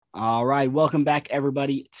All right, welcome back,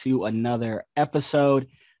 everybody, to another episode.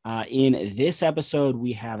 In this episode,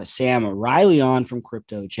 we have Sam Riley on from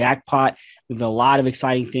Crypto Jackpot with a lot of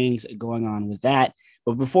exciting things going on with that.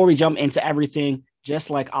 But before we jump into everything,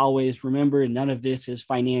 just like always, remember none of this is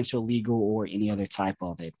financial, legal, or any other type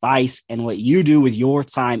of advice. And what you do with your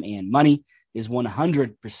time and money is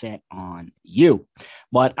 100% on you.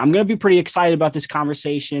 But I'm going to be pretty excited about this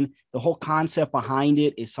conversation. The whole concept behind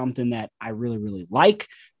it is something that I really, really like,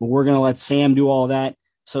 but we're going to let Sam do all that.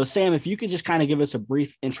 So Sam, if you could just kind of give us a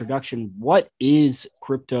brief introduction, what is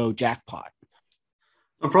Crypto Jackpot?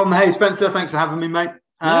 No problem. Hey, Spencer, thanks for having me, mate.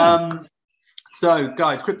 Yeah. So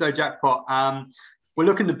guys, Crypto Jackpot, we're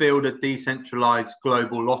looking to build a decentralized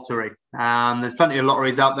global lottery. There's plenty of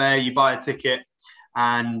lotteries out there. You buy a ticket,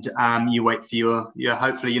 and you wait for your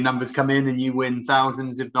hopefully your numbers come in and you win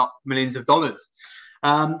thousands, if not millions of dollars.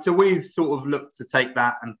 So we've sort of looked to take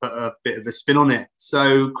that and put a bit of a spin on it.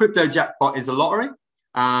 So Crypto Jackpot is a lottery.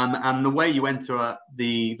 And the way you enter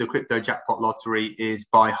the Crypto Jackpot lottery is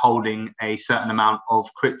by holding a certain amount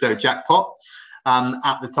of Crypto Jackpot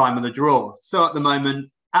at the time of the draw. So at the moment,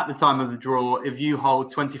 at the time of the draw, if you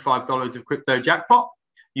hold $25 of Crypto Jackpot,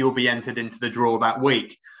 you'll be entered into the draw that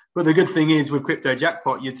week. But the good thing is with Crypto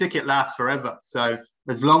Jackpot, your ticket lasts forever. So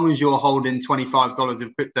as long as you're holding $25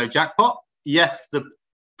 of Crypto Jackpot, yes, the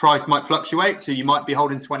price might fluctuate. So you might be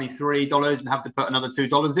holding $23 and have to put another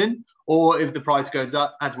 $2 in. Or if the price goes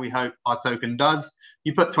up, as we hope our token does,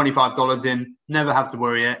 you put $25 in, never have to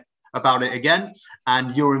worry about it again.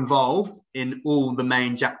 And you're involved in all the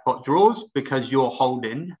main jackpot draws because you're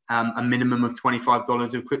holding a minimum of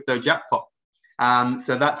 $25 of Crypto Jackpot.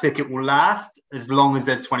 So that ticket will last as long as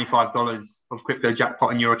there's $25 of Crypto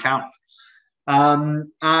Jackpot in your account. And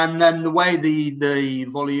then the way the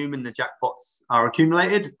volume and the jackpots are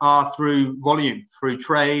accumulated are through volume, through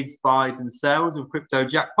trades, buys and sales of Crypto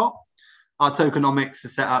Jackpot. Our tokenomics are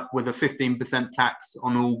set up with a 15% tax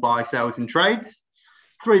on all buy, sales and trades,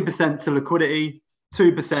 3% to liquidity,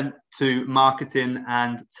 2% to marketing,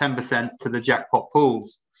 and 10% to the jackpot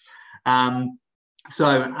pools.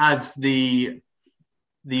 So as the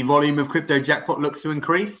volume of Crypto Jackpot looks to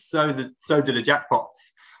increase, so do the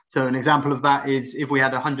jackpots. So an example of that is if we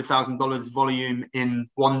had $100,000 volume in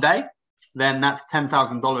one day, then that's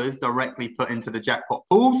 $10,000 directly put into the jackpot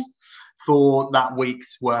pools for that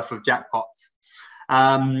week's worth of jackpots.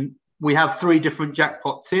 We have 3 different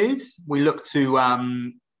jackpot tiers. We look to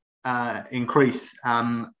increase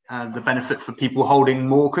the benefit for people holding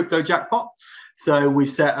more Crypto Jackpot. So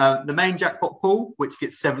we've set the main jackpot pool, which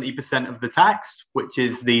gets 70% of the tax, which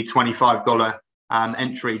is the $25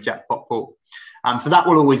 entry jackpot pool. So that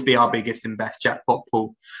will always be our biggest and best jackpot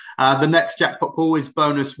pool. The next jackpot pool is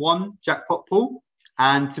bonus 1 jackpot pool.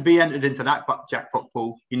 And to be entered into that jackpot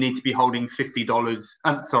pool, you need to be holding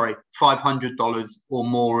 $500 or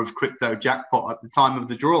more of Crypto Jackpot at the time of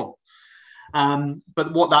the draw.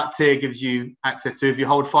 But what that tier gives you access to, if you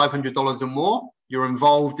hold $500 or more, you're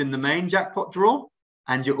involved in the main jackpot draw,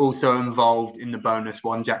 and you're also involved in the bonus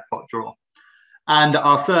 1 jackpot draw. And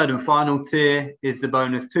our third and final tier is the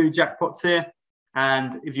bonus 2 jackpot tier.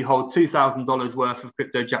 And if you hold $2,000 worth of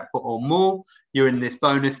Crypto Jackpot or more, you're in this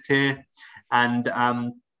bonus tier. And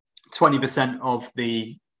 20% of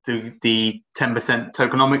the 10%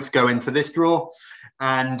 tokenomics go into this draw.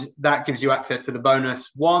 And that gives you access to the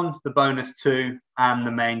bonus 1, the bonus 2, and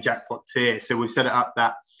the main jackpot tier. So we've set it up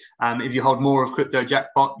that if you hold more of Crypto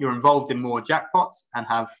Jackpot, you're involved in more jackpots and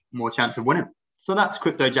have more chance of winning. So that's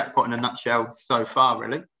Crypto Jackpot in a nutshell so far,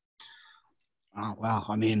 really. Oh, wow.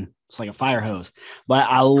 I mean, it's like a fire hose, but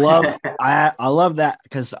I love, I love that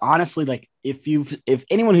because honestly, like if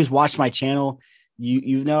anyone who's watched my channel,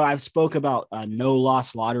 you know, I've spoke about no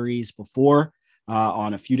loss lotteries before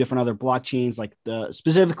on a few different other blockchains, like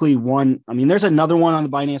specifically one. I mean, there's another one on the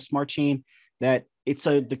Binance Smart Chain that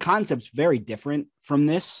the concept's very different from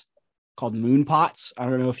this called Moonpots. I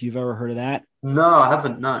don't know if you've ever heard of that. No, I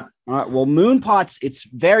haven't. No. Well, Moonpots, it's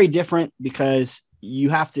very different because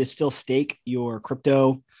you have to still stake your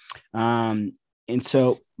crypto. And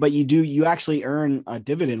so, but you actually earn a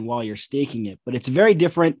dividend while you're staking it, but it's very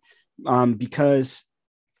different because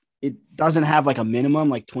it doesn't have like a minimum,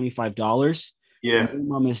 like $25. Yeah. The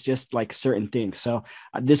minimum is just like certain things. So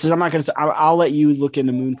I'm not going to, I'll let you look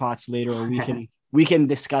into Moonpots later, or we can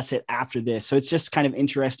discuss it after this. So it's just kind of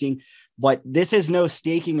interesting, but this is no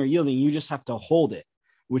staking or yielding. You just have to hold it,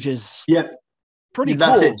 which is pretty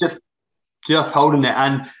That's cool. It. Just holding it.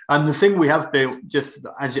 And the thing we have built, just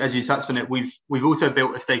as you touched on it, we've also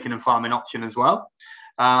built a staking and farming option as well.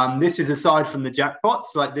 This is aside from the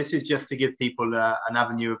jackpots, like this is just to give people an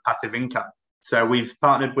avenue of passive income. So we've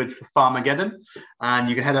partnered with Farmageddon, and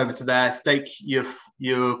you can head over to there, stake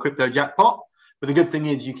your crypto jackpot. But the good thing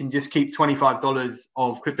is you can just keep $25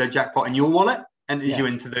 of crypto jackpot in your wallet, enters you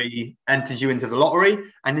into the lottery,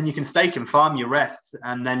 and then you can stake and farm your rest,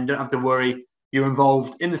 and then don't have to worry. You're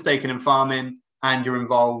involved in the staking and farming, and you're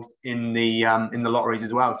involved in the lotteries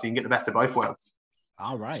as well. So you can get the best of both worlds.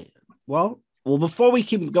 All right. Well, before we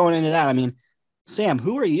keep going into that, I mean, Sam,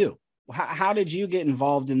 who are you? How did you get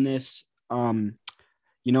involved in this?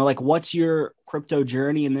 Like, what's your crypto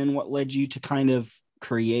journey, and then what led you to kind of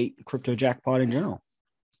create Crypto Jackpot in general?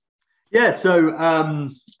 Yeah, so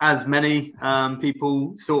as many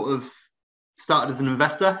people sort of started as an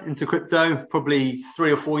investor into crypto probably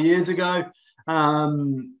 3 or 4 years ago.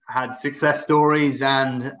 Had success stories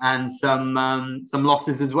and some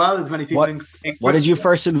losses as well, as many people. What did you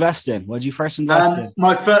first invest in? What did you first invest in?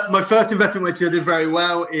 My first investment, which I did very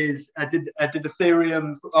well, is I did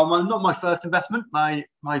Ethereum. Well, not my first investment. My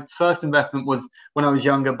first investment was when I was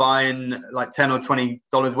younger, buying like $10 or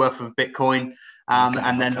 $20 worth of Bitcoin.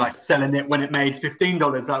 Then like selling it when it made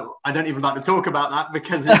 $15. I don't even like to talk about that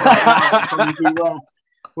because it's like, probably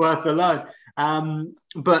worth a lot.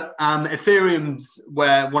 But Ethereum's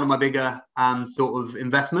where one of my bigger sort of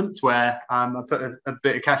investments, where I put a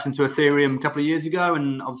bit of cash into Ethereum a couple of years ago,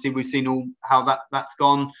 and obviously we've seen how that's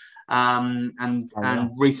gone. And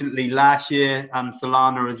recently last year,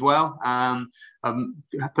 Solana as well.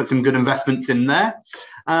 Put some good investments in there.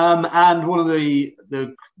 And one of the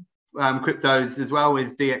cryptos as well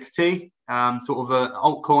is DXT. Sort of an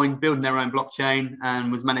altcoin, building their own blockchain,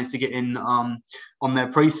 and was managed to get in on their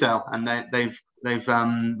pre-sale, and they've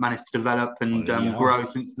managed to develop and grow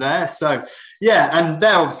since there. So and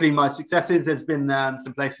they're obviously my successes. There's been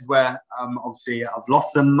some places where obviously I've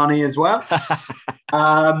lost some money as well.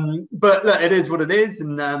 But look, it is what it is,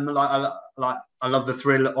 and I love the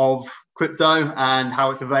thrill of crypto and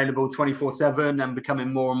how it's available 24/7 and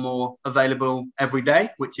becoming more and more available every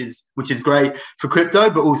day, which is great for crypto,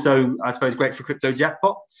 but also I suppose great for Crypto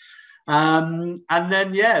Jackpot. And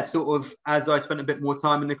then sort of as I spent a bit more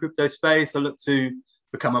time in the crypto space, I looked to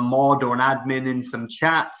become a mod or an admin in some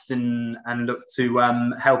chats and look to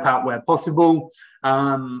help out where possible.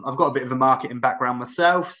 I've got a bit of a marketing background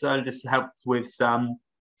myself, so I just helped with some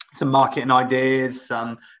marketing ideas,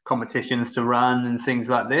 some competitions to run and things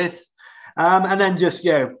like this. And then just,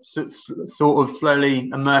 sort of slowly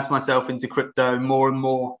immerse myself into crypto more and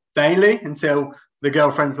more daily until the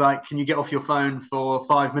girlfriend's like, can you get off your phone for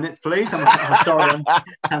 5 minutes, please? I'm sorry,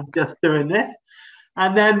 I'm just doing this.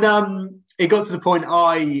 And then it got to the point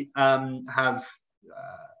I have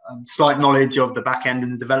slight knowledge of the back end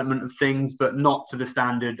and the development of things, but not to the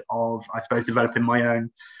standard of, I suppose, developing my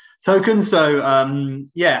own token. So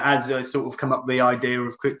as I sort of come up with the idea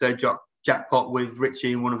of Crypto Jackpot with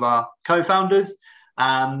Richie, one of our co-founders,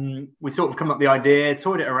 we sort of come up with the idea,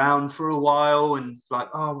 toyed it around for a while, and it's like,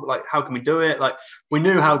 how can we do it? Like, we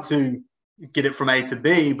knew how to get it from A to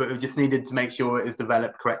B, but we just needed to make sure it was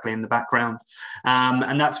developed correctly in the background.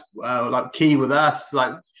 And that's key with us.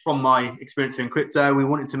 Like, from my experience in crypto, we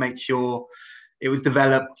wanted to make sure it was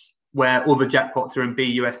developed where all the jackpots are in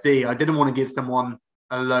BUSD. I didn't want to give someone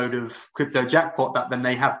a load of Crypto Jackpot that then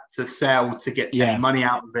they have to sell to get any money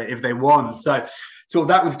out of it if they won. So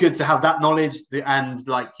that was good to have that knowledge. And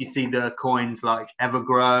like, you see the coins like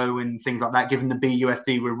Evergrow and things like that, given the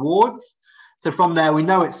BUSD rewards. So from there, we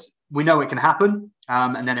know it can happen.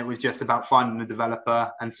 And then it was just about finding a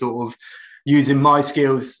developer and sort of using my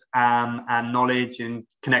skills and knowledge and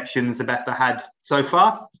connections the best I had so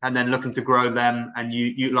far, and then looking to grow them and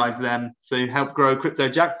utilize them to help grow Crypto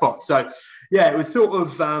Jackpot. So it was sort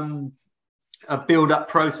of a build-up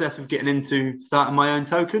process of getting into starting my own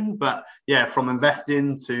token, but from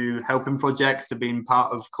investing to helping projects to being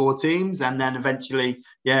part of core teams, and then eventually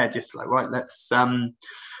just like, right, let's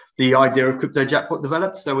the idea of Crypto Jackpot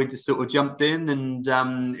developed. So we just sort of jumped in, and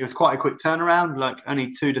it was quite a quick turnaround, like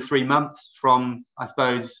only 2 to 3 months from, I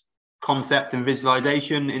suppose, concept and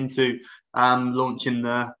visualization into launching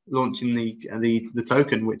the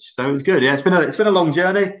token, which so it was good. It's been a long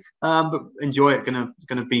journey, but enjoy it.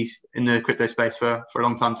 Gonna be in the crypto space for a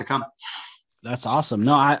long time to come. That's awesome.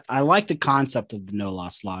 No, I like the concept of the no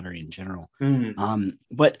loss lottery in general.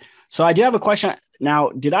 But so I do have a question now.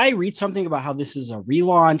 Did I read something about how this is a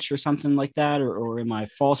relaunch or something like that, or am I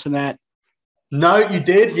false in that? No, you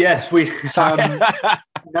did. Yes, we.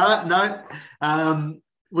 No.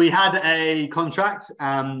 We had a contract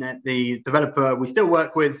that the developer we still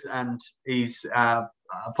work with, and he's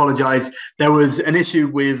apologized. There was an issue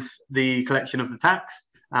with the collection of the tax,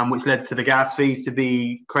 which led to the gas fees to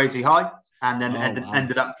be crazy high, and then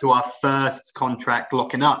ended up to our first contract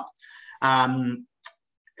locking up. Um,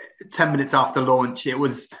 10 minutes after launch, it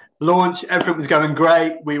was launch, everything was going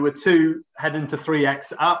great. We were heading to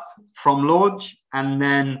 3x up from launch, and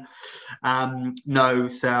then no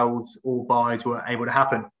sales or buys were able to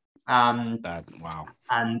happen. Wow.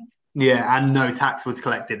 And yeah, and no tax was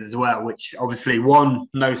collected as well, which obviously, one,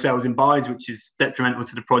 no sales and buys, which is detrimental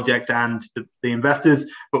to the project and the investors,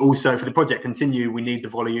 but also for the project to continue, we need the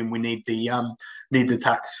volume, we need the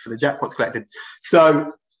tax for the jackpots collected.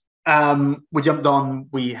 So we jumped on,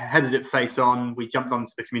 we headed it face on, we jumped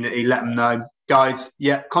onto the community, let them know, guys,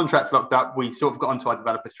 yeah, contract's locked up. We sort of got onto our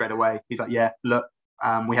developer straight away. He's like, yeah, look,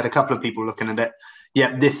 we had a couple of people looking at it.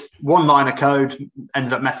 Yeah, this one line of code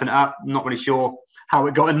ended up messing it up. I'm not really sure how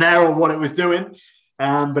it got in there or what it was doing,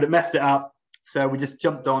 but it messed it up. So we just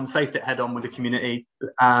jumped on, faced it head on with the community.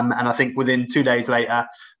 And I think within 2 days later,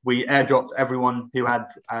 we airdropped everyone who had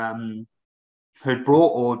who'd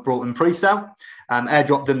brought in pre-sale,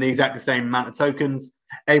 airdropped them the exact same amount of tokens,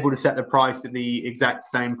 able to set the price at the exact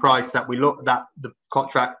same price that the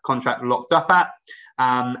contract locked up at.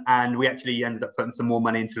 And we actually ended up putting some more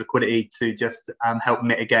money into liquidity to just help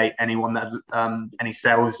mitigate anyone that any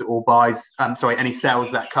sales or buys, any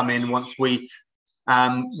sales that come in once we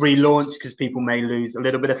relaunch, because people may lose a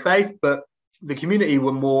little bit of faith. But the community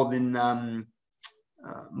were more than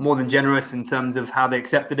generous in terms of how they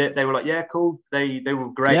accepted it. They were like, yeah, cool. They were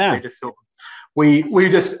great. Yeah. They just sort of, we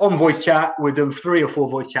just on voice chat, we're doing 3 or 4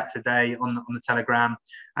 voice chats a day on the Telegram,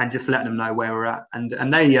 and just letting them know where we're at, and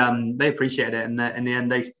they appreciate it, and in the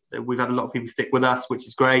end we've had a lot of people stick with us, which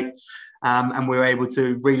is great. And we were able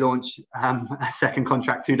to relaunch a second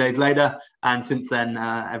contract 2 days later, and since then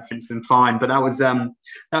everything's been fine. But that was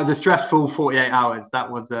a stressful 48 hours. That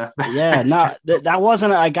was yeah. No, that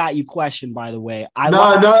wasn't I got you question, by the way. I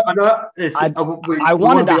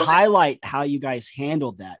wanted to highlight how you guys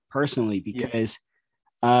handled that personally, because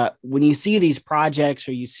when you see these projects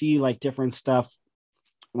or you see like different stuff,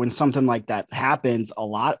 when something like that happens,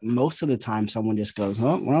 most of the time someone just goes,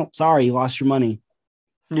 oh, well, sorry, you lost your money.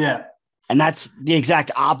 Yeah. And that's the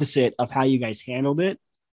exact opposite of how you guys handled it.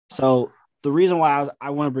 So the reason why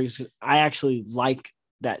I want to bring this, I actually like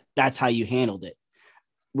that that's how you handled it,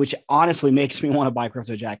 which honestly makes me want to buy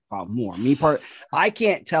Crypto Jackpot more. I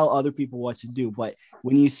can't tell other people what to do, but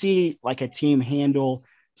when you see like a team handle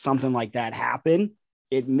something like that happen,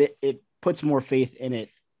 it puts more faith in it,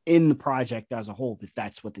 in the project as a whole, if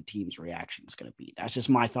that's what the team's reaction is going to be. That's just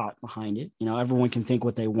my thought behind it. Everyone can think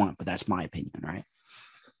what they want, but that's my opinion, right?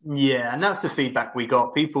 Yeah, and that's the feedback we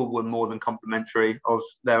got. People were more than complimentary of,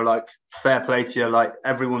 they're like, fair play to you, like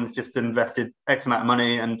everyone's just invested X amount of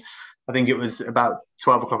money. And I think it was about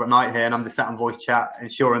 12 o'clock at night here, and I'm just sat on voice chat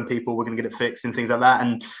ensuring people were going to get it fixed and things like that.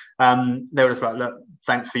 And they were just like, look,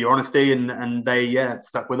 thanks for your honesty, and they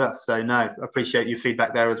stuck with us. So no, I appreciate your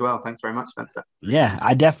feedback there as well. Thanks very much, Spencer.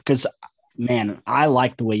 Yeah, because man, I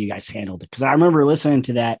like the way you guys handled it, because I remember listening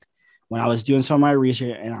to that when I was doing some of my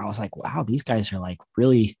research, and I was like, wow, these guys are like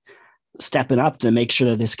really stepping up to make sure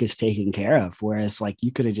that this gets taken care of. Whereas like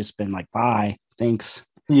you could have just been like, bye, thanks.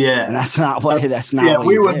 Yeah. And that's not what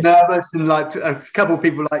we were nervous, and like a couple of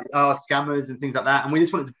people like, oh, scammers and things like that. And we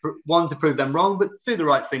just wanted to prove them wrong, but do the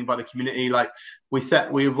right thing by the community. Like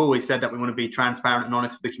we've always said that we want to be transparent and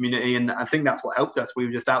honest with the community. And I think that's what helped us. We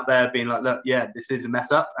were just out there being like, look, yeah, this is a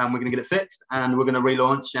mess up, and we're going to get it fixed, and we're going to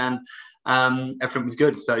relaunch, and everything was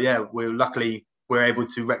good. So yeah, we're able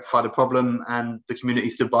to rectify the problem, and the community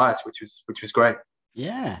stood by us, which was great.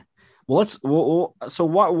 Yeah. So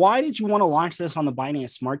why did you want to launch this on the Binance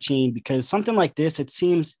Smart Chain? Because something like this, it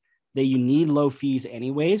seems that you need low fees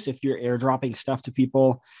anyways if you're airdropping stuff to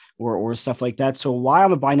people or stuff like that. So why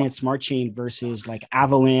on the Binance Smart Chain versus like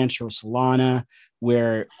Avalanche or Solana,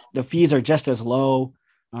 where the fees are just as low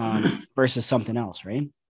versus something else, right?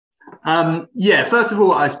 First of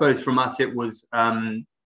all, I suppose from us, it was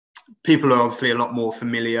people are obviously a lot more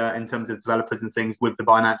familiar in terms of developers and things with the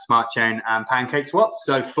Binance Smart Chain and PancakeSwap.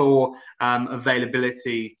 So for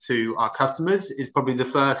availability to our customers is probably the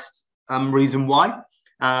first reason why.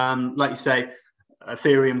 Like you say,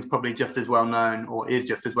 Ethereum is probably just as well known, or is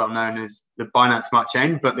just as well known as the Binance Smart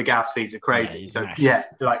Chain, but the gas fees are crazy.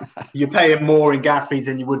 Like you're paying more in gas fees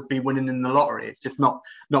than you would be winning in the lottery. It's just not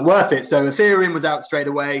worth it. So Ethereum was out straight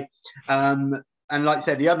away. And like I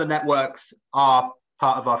said, the other networks are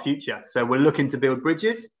part of our future. So we're looking to build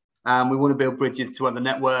bridges. We want to build bridges to other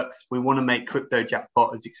networks. We want to make Crypto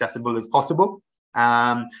Jackpot as accessible as possible.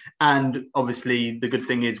 And obviously the good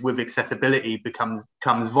thing is with accessibility comes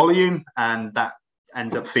volume, and that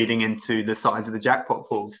ends up feeding into the size of the jackpot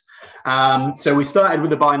pools. So we started with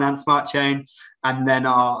the Binance Smart Chain, and then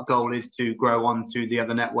our goal is to grow on to the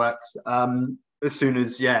other networks. as soon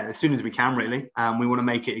as we can, really. We want to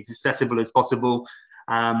make it as accessible as possible,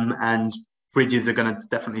 and bridges are going to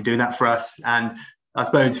definitely do that for us. And I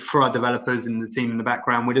suppose for our developers and the team in the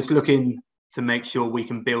background, we're just looking to make sure we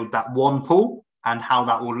can build that one pool and how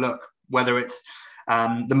that will look, whether it's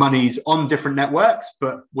the money's on different networks,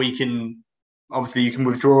 but we can obviously you can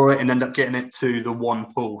withdraw it and end up getting it to the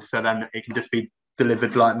one pool. So then it can just be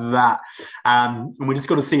delivered like that. And we just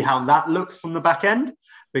got to see how that looks from the back end,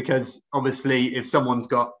 because obviously if someone's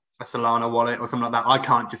got a Solana wallet or something like that, I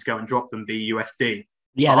can't just go and drop them BUSD.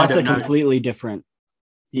 Yeah, that's a completely different.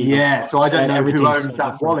 Yeah, so I don't know who owns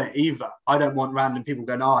that different wallet either. I don't want random people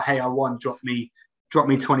going, oh, hey, I won, drop me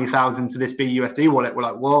 20,000 to this BUSD wallet. We're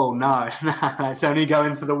like, whoa, no, it's only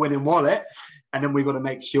going to the winning wallet. And then we've got to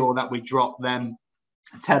make sure that we drop them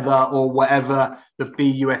Tether or whatever the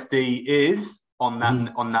BUSD is on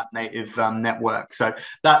that native network. So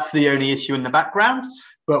that's the only issue in the background.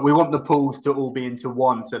 But we want the pools to all be into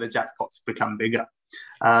one so the jackpots become bigger.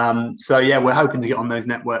 So yeah, we're hoping to get on those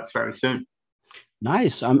networks very soon.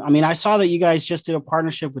 Nice. I mean, I saw that you guys just did a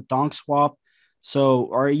partnership with DonkSwap.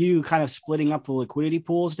 So are you kind of splitting up the liquidity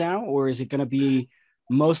pools now, or is it going to be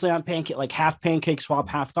mostly on Pancake, like half Pancake Swap,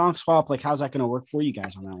 half DonkSwap? Like, how's that going to work for you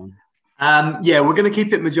guys on that one? Yeah, we're going to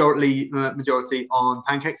keep it majority on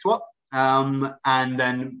Pancake Swap. And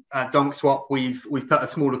then DonkSwap, we've put a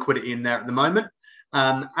small liquidity in there at the moment.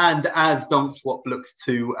 And as DonkSwap looks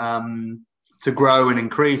to grow and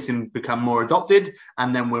increase and become more adopted,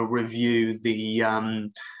 and then we'll review the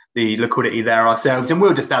liquidity there ourselves, and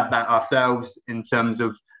we'll just add that ourselves in terms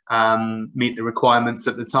of meet the requirements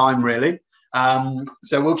at the time, really.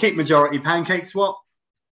 So we'll keep majority Pancake Swap,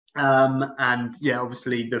 and yeah,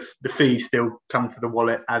 obviously the fees still come to the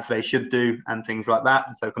wallet as they should do, and things like that,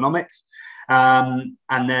 the tokenomics. And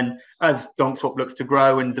then as DonkSwap looks to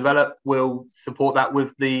grow and develop, we'll support that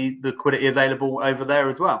with the liquidity available over there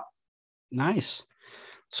as well. Nice.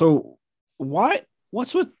 So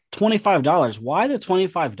what's with $25? Why the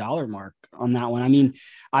 $25 mark on that one? I mean,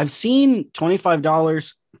 I've seen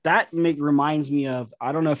 $25. That reminds me of,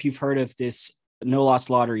 I don't know if you've heard of this no loss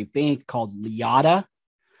lottery bank called Yada.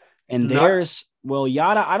 And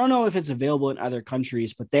Yada, I don't know if it's available in other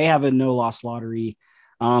countries, but they have a no loss lottery.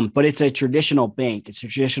 But it's a traditional bank. It's a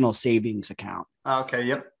traditional savings account. Okay.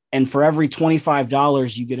 Yep. And for every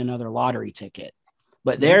 $25, you get another lottery ticket.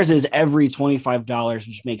 But theirs is every $25,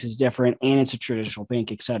 which makes it different, and it's a traditional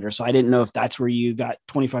bank, et cetera. So I didn't know if that's where you got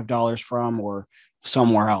 $25 from or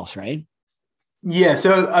somewhere else, right? Yeah,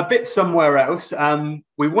 so a bit somewhere else.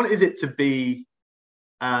 We wanted it to be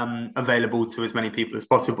available to as many people as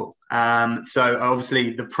possible. So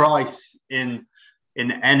obviously the price in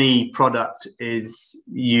any product is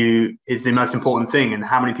the most important thing, and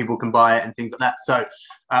how many people can buy it and things like that. So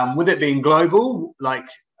with it being global, like,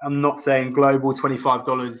 I'm not saying global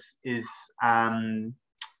 $25 is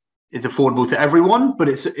affordable to everyone, but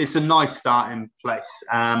it's a nice starting place.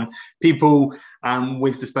 People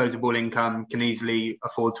with disposable income can easily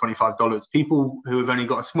afford $25. People who have only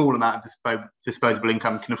got a small amount of disposable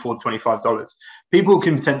income can afford $25. People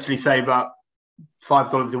can potentially save up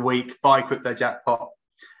 $5 a week, buy Crypto Jackpot,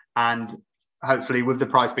 and hopefully with the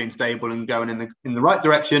price being stable and going in the right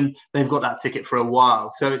direction, they've got that ticket for a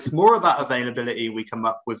while. So it's more about availability. We come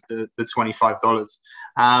up with the $25.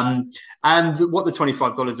 And what the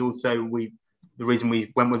 $25 also, the reason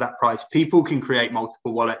we went with that price, people can create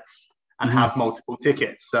multiple wallets and have multiple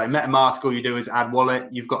tickets. So MetaMask, all you do is add wallet,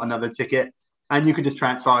 you've got another ticket, and you can just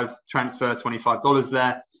transfer $25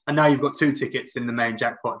 there. And now you've got 2 tickets in the main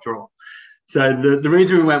jackpot draw. So the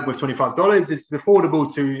reason we went with $25 is it's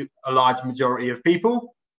affordable to a large majority of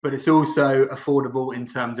people, but it's also affordable in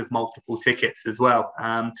terms of multiple tickets as well.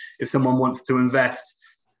 If someone wants to invest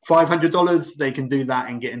 $500, they can do that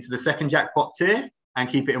and get into the second jackpot tier and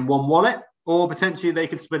keep it in one wallet, or potentially they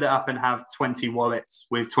could split it up and have 20 wallets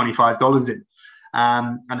with $25 in,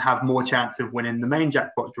 and have more chance of winning the main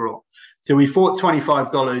jackpot draw. So we thought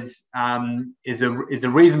 $25 is a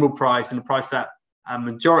reasonable price, and a price that a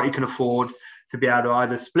majority can afford to be able to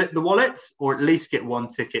either split the wallets or at least get one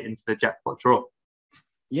ticket into the jackpot draw.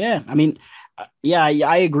 Yeah, I mean,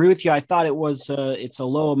 I agree with you. I thought it was it's a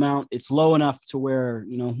low amount. It's low enough to where,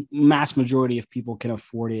 mass majority of people can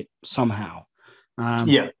afford it somehow.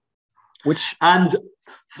 And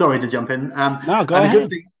sorry to jump in. No, go ahead.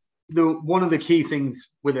 One of the key things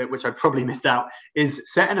with it, which I probably missed out, is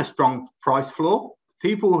setting a strong price floor.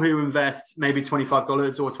 People who invest maybe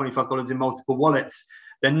 $25 or $25 in multiple wallets,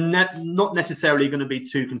 they're not necessarily going to be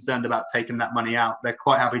too concerned about taking that money out. They're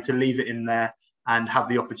quite happy to leave it in there and have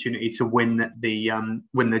the opportunity to win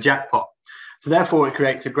the jackpot. So therefore, it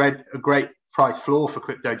creates a great price floor for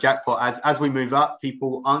crypto jackpot. As we move up,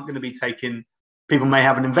 people aren't going to be taking. People may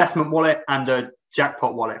have an investment wallet and a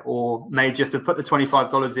jackpot wallet, or may just have put the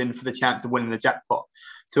 $25 in for the chance of winning the jackpot.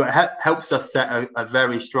 So it helps us set a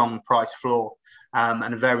very strong price floor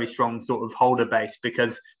and a very strong sort of holder base,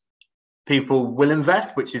 because people will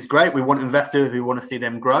invest, which is great. We want investors, we want to see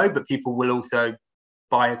them grow, but people will also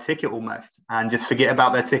buy a ticket almost and just forget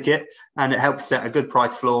about their ticket. And it helps set a good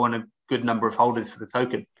price floor and a good number of holders for the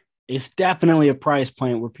token. It's definitely a price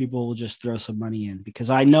point where people will just throw some money in, because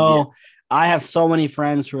I know I have so many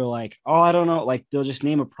friends who are like, oh, I don't know. Like, they'll just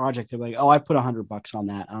name a project. They're like, oh, I put $100 on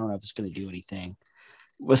that. I don't know if it's going to do anything.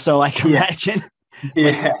 So like, imagine like,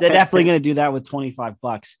 they're definitely going to do that with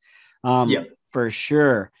 $25. For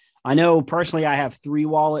sure. I know personally, I have 3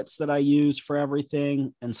 wallets that I use for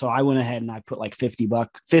everything. And so I went ahead and I put like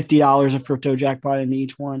 $50 of crypto jackpot into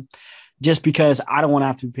each one, just because I don't want to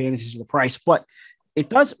have to be paying attention to the price. But it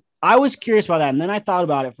does. I was curious about that. And then I thought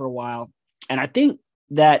about it for a while. And I think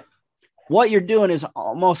that what you're doing is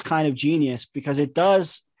almost kind of genius, because it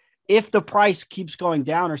does, if the price keeps going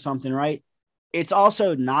down or something, right? It's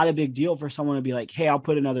also not a big deal for someone to be like, hey, I'll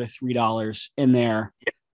put another $3 in there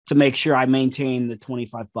to make sure I maintain the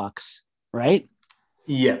 $25, right?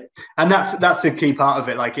 Yeah. And that's a key part of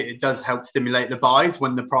it. Like, it does help stimulate the buys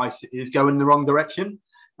when the price is going the wrong direction.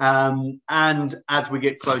 And as we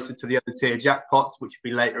get closer to the other tier jackpots, which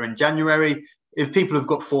will be later in January, if people have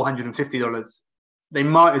got $450, they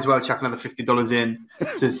might as well chuck another $50 in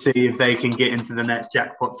to see if they can get into the next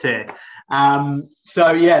jackpot tier.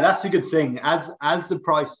 So yeah, that's a good thing. As the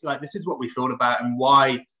price, like, this is what we thought about, and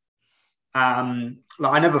why.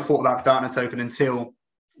 Like, I never thought about starting a token until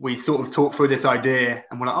we sort of talked through this idea,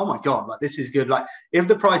 and we're like, oh my God, like, this is good. Like, if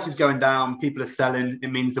the price is going down, people are selling, it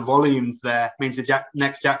means the volume's there, it means the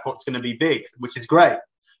next jackpot's going to be big, which is great.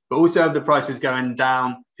 But also, if the price is going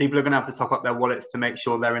down, people are going to have to top up their wallets to make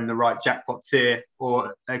sure they're in the right jackpot tier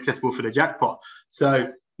or accessible for the jackpot. So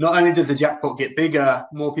not only does the jackpot get bigger,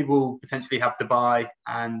 more people potentially have to buy,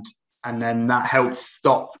 and then that helps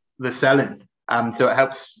stop the selling. So it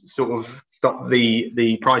helps sort of stop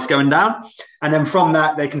the price going down. And then from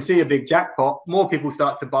that, they can see a big jackpot. More people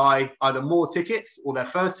start to buy either more tickets or their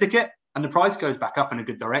first ticket, and the price goes back up in a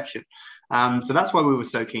good direction. So that's why we were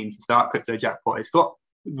so keen to start Crypto Jackpot. It's got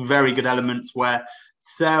very good elements where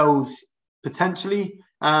sales potentially,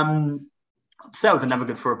 sales are never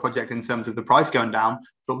good for a project in terms of the price going down,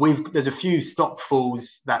 but there's a few stop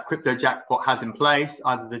falls that Crypto Jackpot has in place.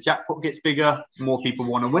 Either the jackpot gets bigger, more people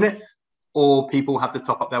want to win it, or people have to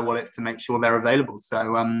top up their wallets to make sure they're available.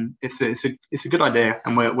 So it's a good idea,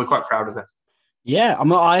 and we're quite proud of it. Yeah,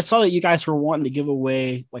 I saw that you guys were wanting to give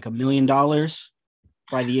away like $1 million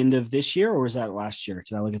by the end of this year, or was that last year?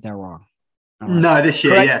 Did I look at that wrong? No, this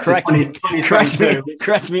year. Correct me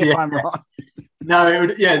if I'm wrong. No,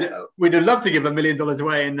 we'd have loved to give $1 million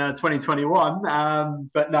away in 2021,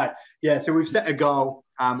 but no. Yeah, so we've set a goal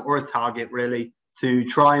or a target really to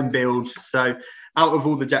try and build. So out of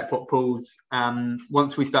all the jackpot pools,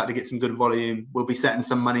 once we start to get some good volume, we'll be setting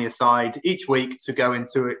some money aside each week to go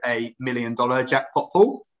into a $1 million jackpot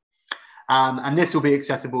pool. And this will be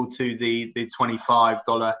accessible to the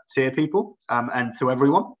 $25 tier people and to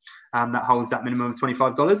everyone that holds that minimum of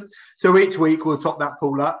 $25. So each week we'll top that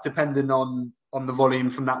pool up depending on the volume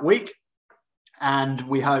from that week. And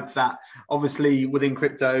we hope that obviously within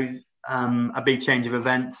crypto, a big change of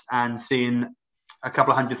events and seeing a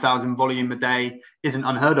couple of 100,000 volume a day isn't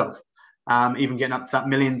unheard of. Even getting up to that $1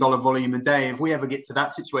 million volume a day, if we ever get to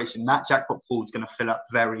that situation, that jackpot pool is going to fill up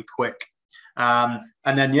very quick. And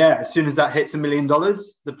then, as soon as that hits $1 million,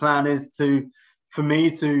 the plan is for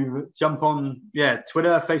me to jump on,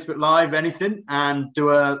 Twitter, Facebook Live, anything, and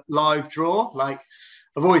do a live draw. Like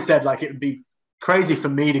I've always said, like, it would be crazy for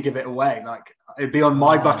me to give it away. Like, it'd be on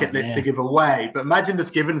my bucket list to give away. But imagine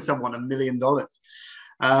just giving someone $1 million.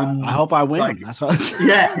 I hope I win. Like, that's what.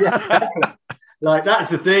 Like, that's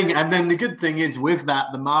the thing. And then the good thing is with that,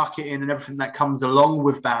 the marketing and everything that comes along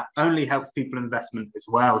with that only helps people investment as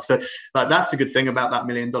well. So like, that's the good thing about that $1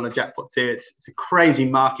 million jackpot tier. It's a crazy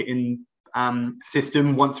marketing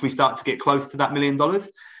system once we start to get close to that $1 million.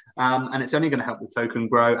 And it's only going to help the token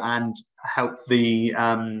grow and help the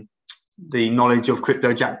knowledge of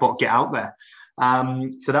Crypto Jackpot get out there.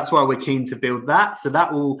 So that's why we're keen to build that. So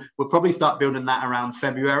we'll probably start building that around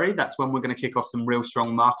February. That's when we're going to kick off some real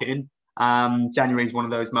strong marketing. January is one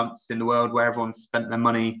of those months in the world where everyone's spent their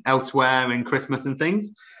money elsewhere in Christmas and things.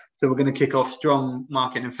 So we're going to kick off strong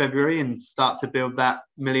marketing in February and start to build that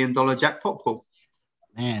 $1 million jackpot pool.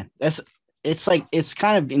 Man, it's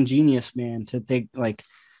kind of ingenious, man, to think like,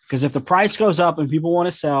 because if the price goes up and people want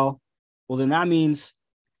to sell, well, then that means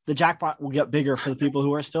the jackpot will get bigger for the people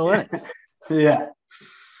who are still in it.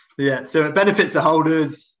 Yeah. So it benefits the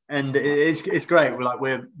holders, and it's great.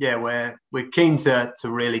 We're keen to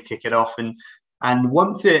really kick it off, and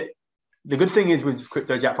once the good thing is with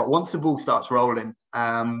Crypto Jackpot, once the ball starts rolling,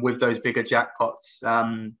 with those bigger jackpots,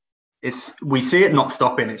 we see it not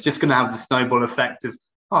stopping. It's just going to have the snowball effect of,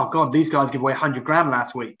 oh God, these guys give away 100 grand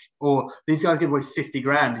last week, or these guys give away 50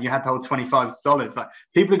 grand, and you had to hold $25. Like,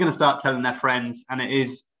 people are going to start telling their friends, and it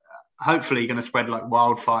is hopefully going to spread like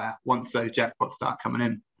wildfire once those jackpots start coming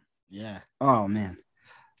in. Yeah. Oh man.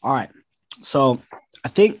 All right. So I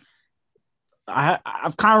think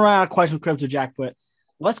I've kind of run out of questions with Crypto Jackpot.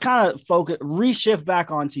 Let's kind of reshift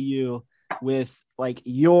back onto you with like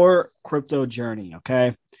your crypto journey.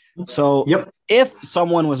 Okay. So if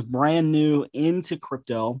someone was brand new into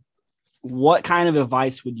crypto, what kind of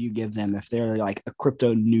advice would you give them if they're like a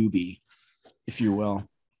crypto newbie, if you will?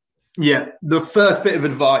 Yeah. The first bit of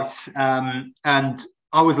advice, and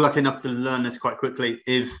I was lucky enough to learn this quite quickly.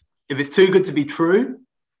 If it's too good to be true,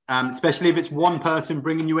 especially if it's one person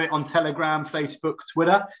bringing you it on Telegram, Facebook,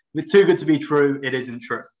 Twitter, if it's too good to be true, it isn't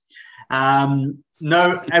true.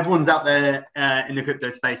 No, everyone's out there in the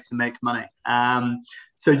crypto space to make money.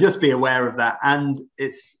 So just be aware of that. And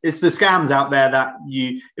it's the scams out there that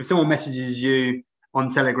if someone messages you on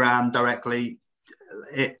Telegram directly,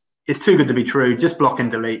 it's too good to be true. Just block and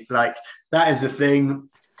delete. Like, that is the thing.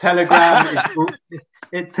 Telegram's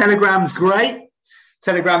great.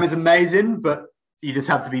 Telegram is amazing, but you just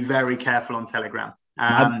have to be very careful on Telegram.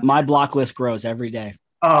 My block list grows every day.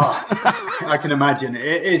 Oh, I can imagine.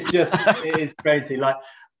 It is crazy. Like,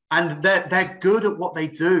 and they're good at what they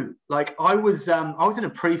do. Like, I was in a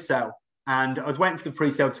pre-sale, and I was waiting for the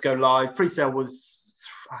pre-sale to go live. Pre-sale was,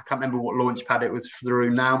 I can't remember what launch pad it was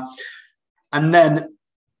through now. And then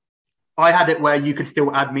I had it where you could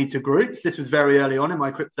still add me to groups. This was very early on in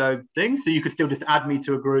my crypto thing. So you could still just add me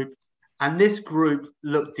to a group. And this group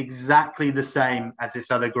looked exactly the same as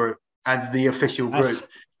this other group, as the official group.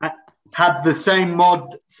 Had the same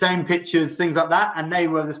mod, same pictures, things like that. And they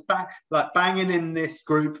were just banging in this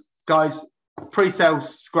group. Guys, pre-sale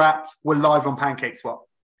scrapped, we're live on PancakeSwap.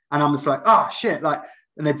 And I'm just like, oh, shit. Like,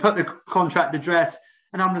 and they put the contract address.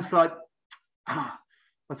 And I'm just like, ah.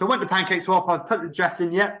 So I went to PancakeSwap. I put the address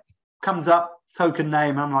in, comes up, token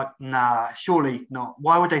name. I'm like, nah, surely not.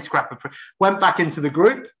 Why would they scrap went back into the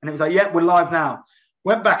group, and it was like, we're live now.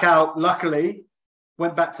 Went back out, luckily,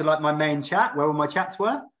 went back to like my main chat where all my chats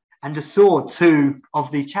were, and just saw two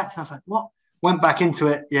of these chats. And I was like, what? Went back into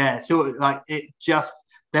it. Yeah. So like,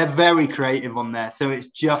 they're very creative on there. So it's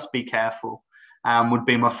just be careful, would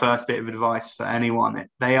be my first bit of advice for anyone.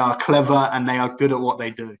 They are clever and they are good at what they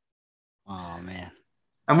do. Oh man.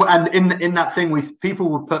 And in that thing, people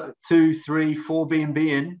would put 2, 3, 4 BNB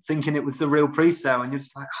in, thinking it was the real pre-sale, and you're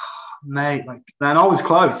just like, oh, mate, like, man, I was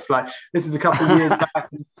close. Like, this is a couple of years back,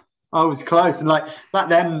 and I was close. And like back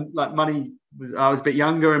then, like, I was a bit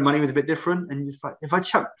younger, and money was a bit different. And just like, if I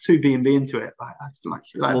chucked 2 BNB into it, like, that's like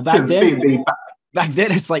well, back then, back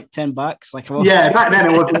then it's like $10. Like, back then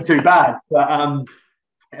it wasn't too bad, but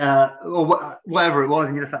or whatever it was,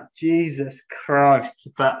 and you're just like, Jesus Christ,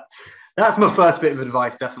 but. That's my first bit of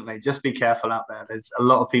advice, definitely. Just be careful out there. There's a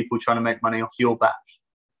lot of people trying to make money off your back.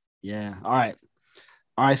 Yeah. All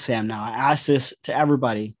right, Sam. Now, I ask this to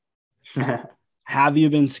everybody. Have you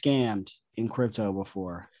been scammed in crypto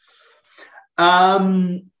before? Have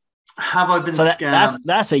I been scammed?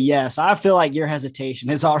 That's a yes. I feel like your hesitation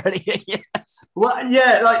is already a yes. Well,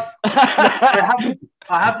 yeah, like I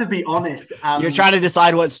have to be honest. You're trying to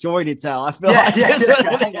decide what story to tell. I feel like So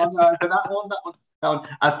that one.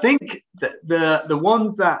 I think that the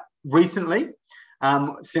ones that recently,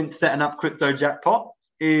 since setting up Crypto Jackpot,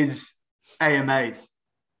 is AMAs.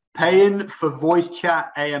 Paying for voice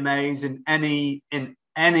chat AMAs in any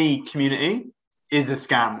community is a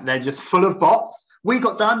scam. They're just full of bots. We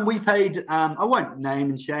got done. We paid. I won't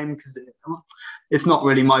name and shame because it's not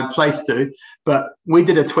really my place to. But we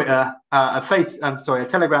did a Telegram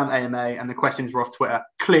AMA, and the questions were off Twitter,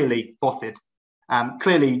 clearly botted.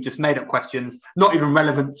 Clearly just made up questions, not even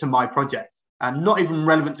relevant to my project, and not even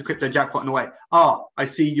relevant to Crypto Jackpot in a way. I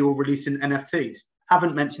see you're releasing NFTs.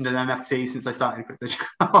 Haven't mentioned an NFT since I started Crypto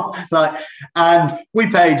Jackpot. And we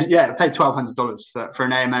paid $1,200 for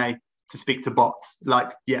an AMA to speak to bots.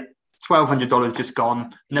 $1,200 just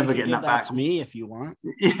gone. Never getting that back. To me if you want.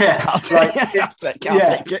 Yeah, I'll take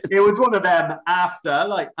it. It was one of them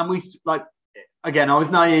after, and we again, I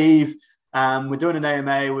was naive. We're doing an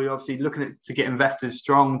AMA. We're obviously looking to get investors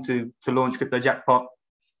strong to launch Crypto Jackpot.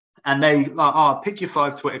 And they pick your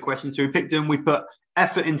 5 Twitter questions. So we picked them. We put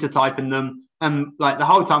effort into typing them. And the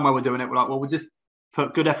whole time while we're doing it, we're like, well, we'll just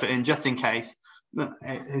put good effort in just in case.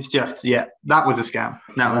 It's just, that was a scam.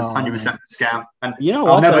 That was 100% a scam. And you know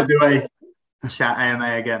I'll what, never do a chat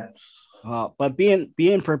AMA again. But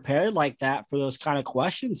being prepared like that for those kind of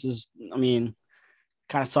questions is, I mean,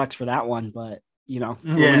 kind of sucks for that one. But, you know,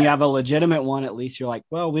 when you have a legitimate one, at least you're like,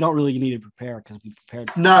 well, we don't really need to prepare because we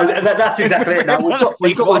prepared. No, that's exactly it. Now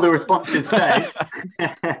we've got all the responses saved.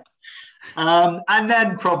 And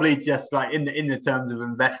then probably just like in the terms of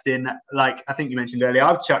investing, like I think you mentioned earlier,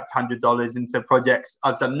 I've chucked $100 into projects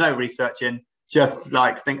I've done no research in, just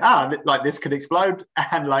like think, like this could explode,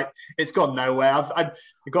 and like it's gone nowhere. I've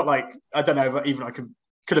got like, I don't know, even I could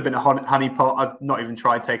have been a honey pot. I've not even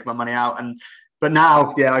tried taking my money out, but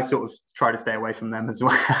now, I sort of try to stay away from them as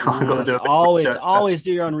well. I've got to do always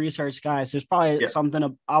do your own research, guys. There's probably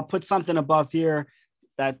something. I'll put something above here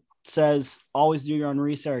that says always do your own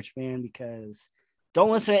research, man, because don't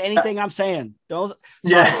listen to anything I'm saying. Don't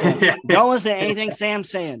listen to anything Sam's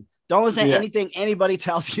saying. Don't listen to anything anybody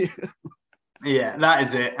tells you. Yeah, that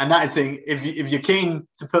is it. And that is the thing. If you're keen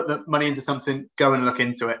to put the money into something, go and look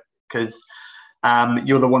into it, because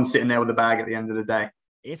you're the one sitting there with the bag at the end of the day.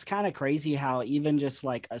 It's kind of crazy how even just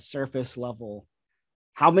like a surface level,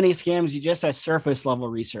 how many scams you just a surface level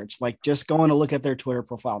research, like just going to look at their Twitter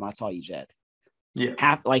profile, and that's all you did.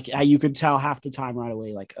 Yeah. Like how you could tell half the time right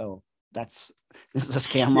away, like, oh, this is a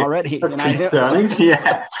scam already. That's concerning.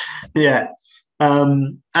 Yeah.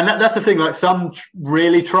 And that's the thing, like some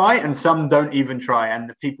really try and some don't even try,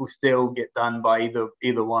 and people still get done by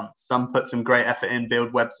either one. Some put some great effort in,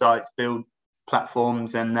 build websites, build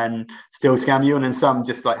platforms, and then still scam you, and then some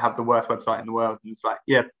just like have the worst website in the world and it's like,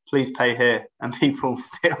 please pay here, and people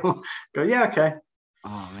still go, okay.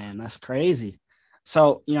 Oh man, that's crazy.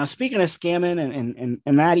 So, you know, speaking of scamming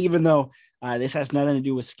and that, even though this has nothing to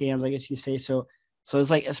do with scams, I guess you say so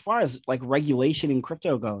it's like, as far as like regulation in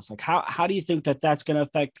crypto goes, like how do you think that that's going to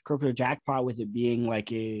affect Crypto Jackpot, with it being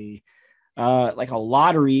like a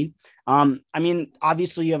lottery? I mean,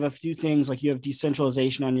 obviously you have a few things, like you have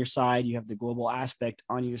decentralization on your side, you have the global aspect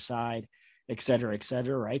on your side, et cetera,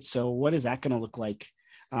 right? So what is that going to look like?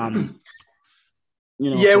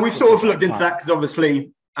 We've sort of looked into that, because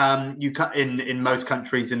obviously you can't, in most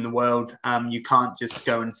countries in the world, you can't just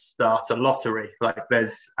go and start a lottery. Like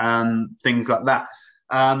there's things like that.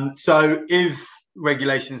 So if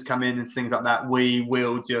regulations come in and things like that, we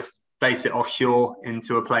will just base it offshore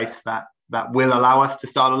into a place that will allow us to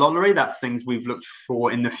start a lottery. That's things we've looked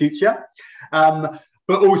for in the future. But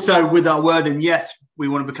also with our wording, yes, we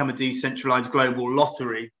want to become a decentralized global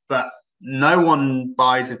lottery, but no one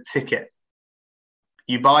buys a ticket.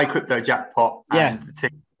 You buy Crypto Jackpot and the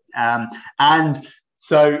ticket. And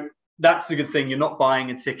so that's a good thing. You're not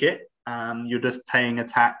buying a ticket. You're just paying a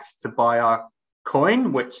tax to buy our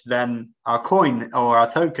coin, which then our coin or our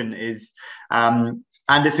token is, and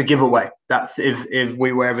it's a giveaway. That's if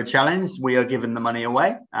we were ever challenged, we are giving the money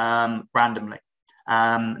away randomly.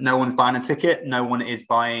 No one's buying a ticket. No one is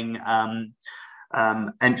buying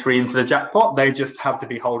entry into the jackpot. They just have to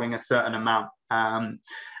be holding a certain amount.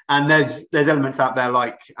 And there's elements out there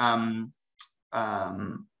like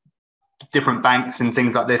different banks and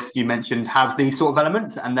things like this you mentioned have these sort of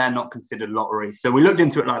elements, and they're not considered lotteries. So we looked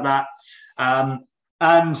into it like that,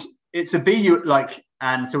 and it's a BU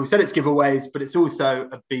and so we said it's giveaways, but it's also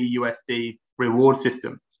a BUSD reward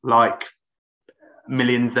system, like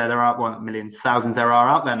millions that are out, thousands there are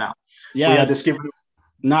out there now. Yeah, it's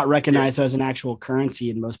not recognized as an actual currency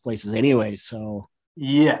in most places anyway. So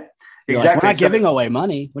exactly. Like, we're not giving away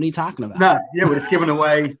money. What are you talking about? No, we're just giving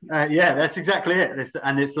away. That's exactly it.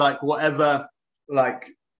 And it's like whatever, like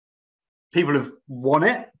people have won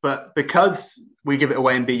it, but because we give it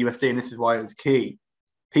away in BUSD, and this is why it's key,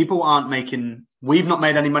 people aren't making. We've not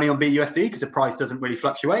made any money on BUSD because the price doesn't really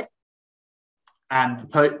fluctuate,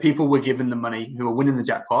 and people were given the money who are winning the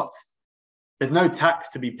jackpots. There's no tax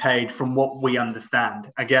to be paid, from what we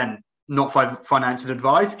understand. Again, not financial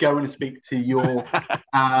advice. Go and speak to your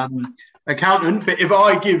accountant. But if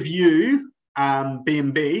I give you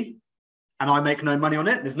B&B and I make no money on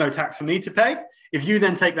it, there's no tax for me to pay. If you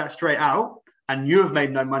then take that straight out and you have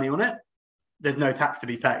made no money on it, there's no tax to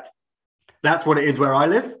be paid. That's what it is where I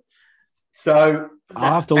live. So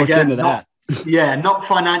I'll have to look into that. Not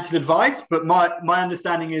financial advice, but my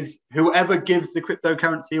understanding is whoever gives the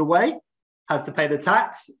cryptocurrency away has to pay the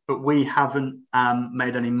tax, but we haven't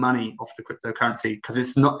made any money off the cryptocurrency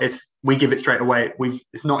because we give it straight away.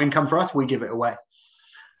 It's not income for us. We give it away,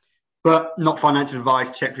 but not financial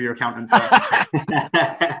advice. Check for your accountant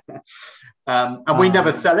first. And we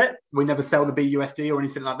never sell it. We never sell the BUSD or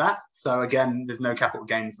anything like that. So again, there's no capital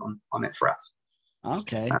gains on it for us.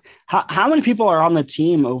 Okay. How many people are on the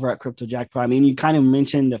team over at Crypto Jackpot? I mean, you kind of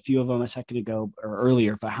mentioned a few of them a second ago or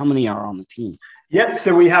earlier, but how many are on the team? Yeah,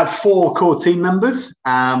 so we have 4 core team members.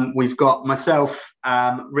 We've got myself,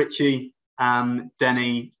 Richie,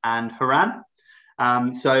 Denny, and Haran.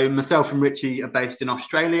 So myself and Richie are based in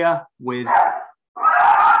Australia with.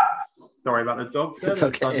 Sorry about the dog. Sir. It's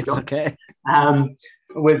okay. It's okay.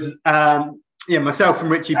 With myself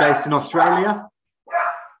and Richie based in Australia,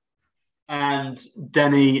 and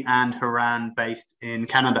Denny and Haran based in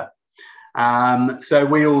Canada. So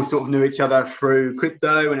we all sort of knew each other through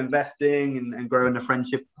crypto and investing and growing a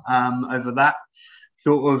friendship over that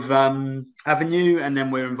sort of avenue. And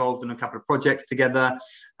then we're involved in a couple of projects together.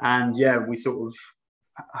 And yeah, we sort of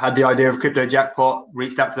had the idea of Crypto Jackpot,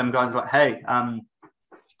 reached out to them guys like, hey,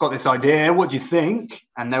 got this idea. What do you think?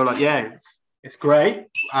 And they were like, yeah, it's great.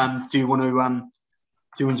 Do you want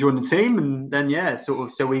to join the team? And then, yeah, sort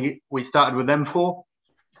of, so we started with them 4.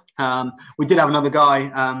 We did have another guy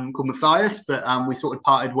called Matthias, but we sort of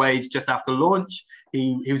parted ways just after launch.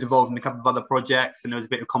 He was involved in a couple of other projects, and there was a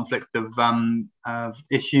bit of conflict of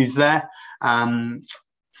issues there.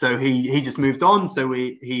 So he just moved on. So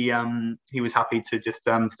he was happy to just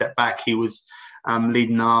step back. He was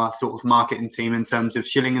leading our sort of marketing team in terms of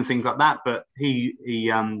shilling and things like that. But he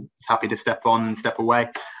is happy to step on and step away.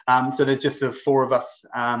 So there's just the 4 of us,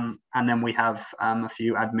 and then we have a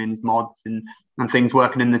few admins, mods, and things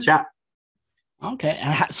working in the chat. Okay,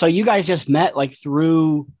 so you guys just met like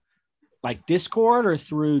through like Discord or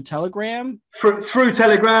through Telegram? Through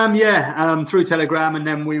Telegram, yeah, through Telegram, and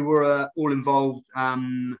then we were all involved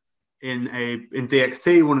in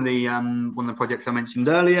DXT, one of the projects I mentioned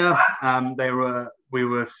earlier. All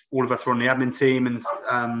of us were on the admin team,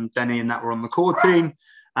 and Denny and that were on the core team.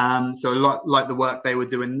 So a lot like the work they were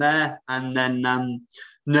doing there, and then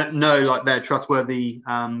like they're trustworthy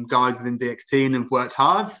guys within DXT and have worked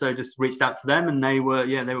hard. So just reached out to them, and they were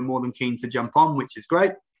more than keen to jump on, which is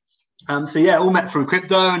great. So yeah, all met through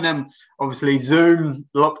crypto, and then obviously Zoom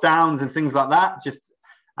lockdowns and things like that. Just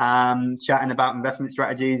chatting about investment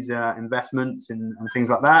strategies, investments, and things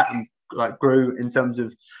like that, and like grew in terms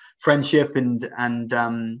of friendship and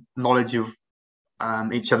knowledge of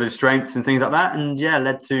each other's strengths and things like that, and yeah,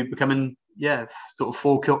 led to becoming sort of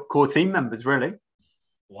 4 core team members really.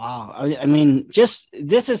 Wow, I mean, just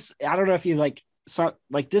this is, I don't know if you like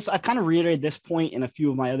this. I've kind of reiterated this point in a few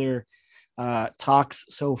of my other talks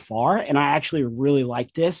so far, and I actually really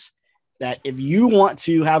like this. That if you want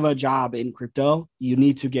to have a job in crypto, you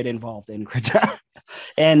need to get involved in crypto.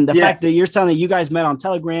 And the fact that you're telling that you guys met on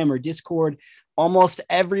Telegram or Discord, almost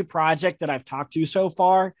every project that I've talked to so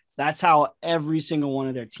far, that's how every single one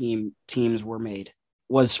of their teams were made,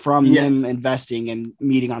 was from them investing and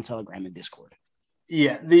meeting on Telegram and Discord.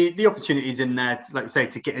 Yeah, the opportunities in there, like say,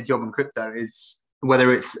 to get a job in crypto is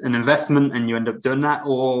whether it's an investment and you end up doing that,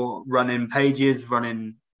 or running pages,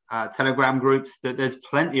 running Telegram groups. That there's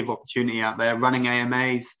plenty of opportunity out there, running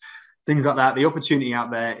AMAs, things like that. The opportunity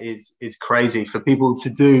out there is crazy for people to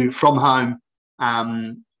do from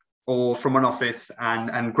home or from an office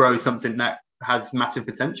and grow something that has massive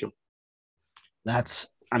potential. That's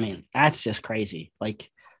just crazy. Like,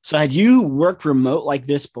 so had you worked remote like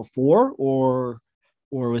this before, or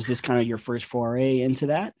was this kind of your first foray into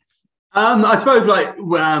that? I suppose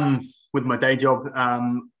with my day job,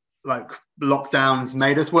 like lockdowns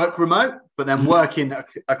made us work remote, but then working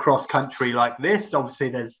across country like this, obviously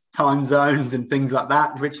there's time zones and things like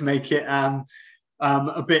that, which make it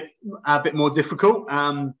a bit more difficult.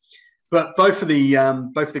 But both of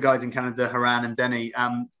the guys in Canada, Haran and Denny,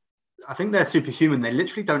 I think they're superhuman. They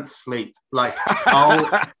literally don't sleep. Like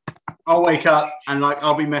I'll wake up and like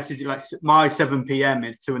I'll be messaging, like my 7 p.m.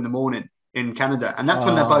 is 2 a.m. in Canada, and that's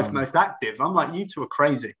when they're both most active. I'm like, you two are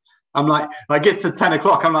crazy. I'm like it's to 10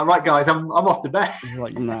 o'clock. I'm like, right, guys, I'm off to bed. You're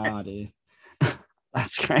like, nah, dude.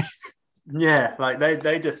 That's great. Yeah, like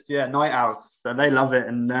they just night owls, so they love it,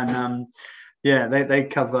 and then they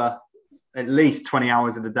cover at least 20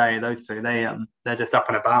 hours of the day. Those two, they're just up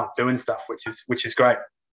and about doing stuff, which is great.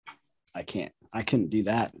 I couldn't do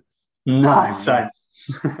that. No, so.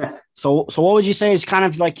 So what would you say is kind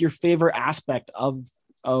of like your favorite aspect of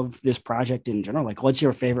this project in general? Like, what's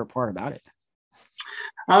your favorite part about it?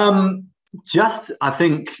 Just, I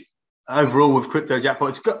think overall with Crypto Jackpot,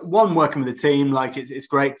 it's got one, working with the team. Like it's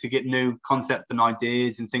great to get new concepts and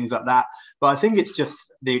ideas and things like that. But I think it's just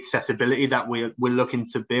the accessibility that we're looking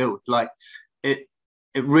to build. Like it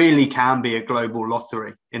really can be a global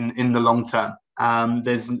lottery in the long term.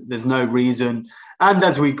 There's no reason. And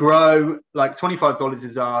as we grow, like $25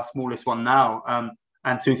 is our smallest one now,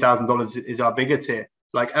 and $2,000 is our bigger tier.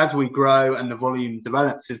 like as we grow and the volume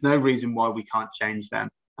develops, there's no reason why we can't change them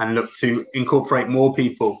and look to incorporate more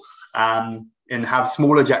people and have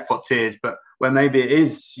smaller jackpot tiers. But where maybe it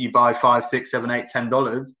is you buy $5, $6, $7, $8,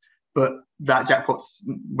 $10, but that jackpot's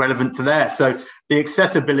relevant to there. So the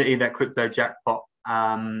accessibility that Crypto Jackpot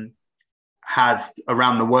has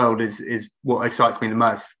around the world is what excites me the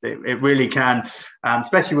most. It really can,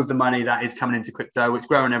 especially with the money that is coming into crypto, it's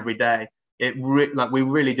growing every day. Like we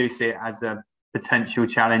really do see it as a potential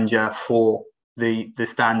challenger for the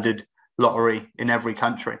standard lottery in every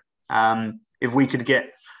country. If we could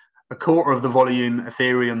get a quarter of the volume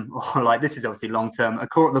Ethereum, or like this is obviously long term, a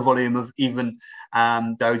quarter of the volume of even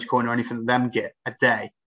Dogecoin or anything that them get a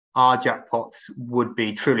day, our jackpots would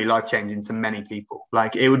be truly life changing to many people.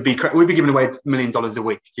 Like it would be, we'd be giving away $1 million a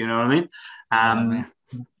week. Do you know what I mean?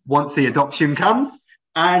 Once the adoption comes.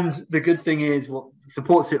 And the good thing is, what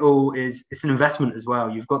supports it all is it's an investment as well.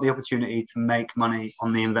 You've got the opportunity to make money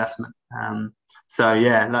on the investment. So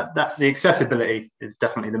yeah, that the accessibility is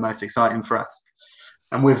definitely the most exciting for us.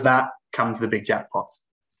 And with that comes the big jackpots.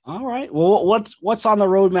 All right. Well, what's on the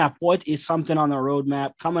roadmap? What is something on the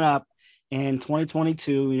roadmap coming up in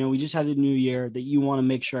 2022? You know, we just had the new year that you want to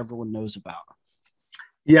make sure everyone knows about.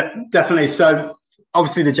 Yeah, definitely. So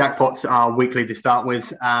obviously the jackpots are weekly to start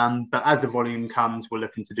with, but as the volume comes, we're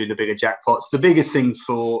looking to do the bigger jackpots. The biggest thing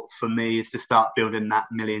for me is to start building that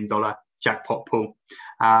 $1 million jackpot pool.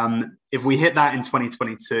 If we hit that in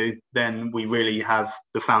 2022, then we really have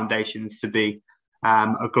the foundations to be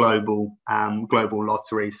a global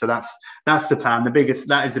lottery. So that's the plan.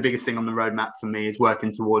 That is the biggest thing on the roadmap for me, is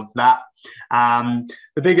working towards that.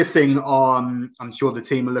 The biggest thing I'm sure the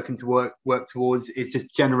team are looking to work towards is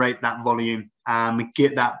just generate that volume,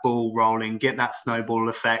 get that ball rolling, get that snowball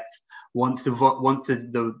effect. Once the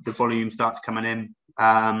volume starts coming in,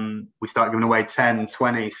 we start giving away 10,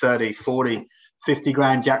 20, 30, 40, 50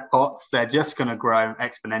 grand jackpots. They're just going to grow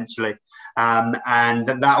exponentially. And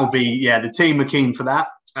that will be, the team are keen for that.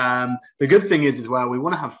 The good thing is as well, we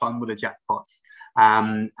want to have fun with the jackpots.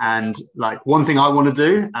 And like one thing I want to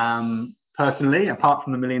do personally, apart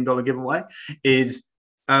from the $1 million giveaway, is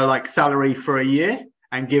like salary for a year,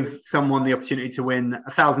 and give someone the opportunity to win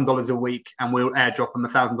 $1,000 a week, and we'll airdrop them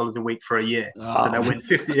 $1,000 a week for a year. Oh. So they'll win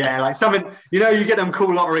 50. Yeah, like something, you get them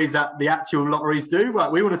cool lotteries that the actual lotteries do.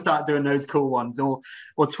 Like we want to start doing those cool ones, or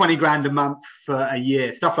 20 grand a month for a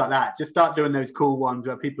year, stuff like that. Just start doing those cool ones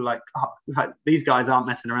where people are like these guys aren't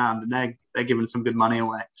messing around, and they're giving some good money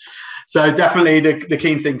away. So definitely the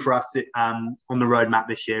keen thing for us on the roadmap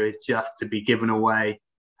this year is just to be giving away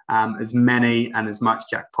as many and as much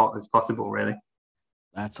jackpot as possible, really.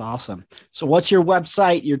 That's awesome. So what's your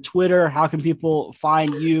website, your Twitter? How can people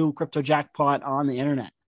find you, Crypto Jackpot, on the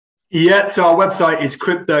internet? Yeah, so our website is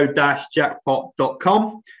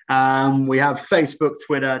crypto-jackpot.com. We have Facebook,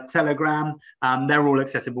 Twitter, Telegram. They're all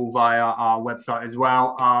accessible via our website as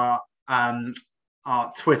well. Our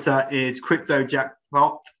Twitter is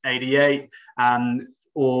cryptojackpot88,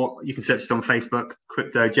 or you can search us on Facebook,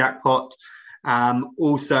 Crypto Jackpot.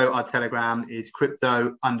 Also, our Telegram is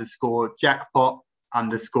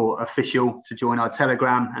crypto_jackpot_official to join our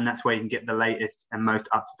Telegram, and that's where you can get the latest and most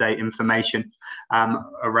up-to-date information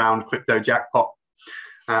around Crypto Jackpot.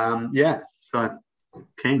 So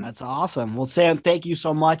keen. That's awesome. Well, Sam, thank you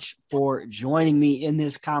so much for joining me in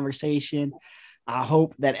this conversation. I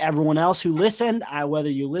hope that everyone else who listened, whether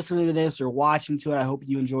you're listening to this or watching to it, I hope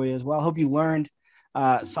you enjoyed it as well. I hope you learned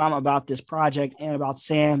some about this project and about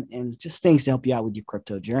Sam, and just things to help you out with your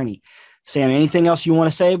crypto journey. Sam, anything else you want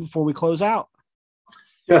to say before we close out?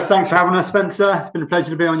 Yeah, thanks for having us, Spencer. It's been a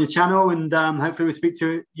pleasure to be on your channel, and hopefully we'll speak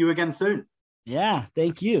to you again soon. Yeah,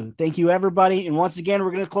 thank you. Thank you, everybody. And once again,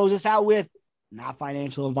 we're going to close this out with not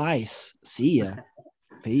financial advice. See ya.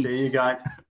 Peace. See you guys.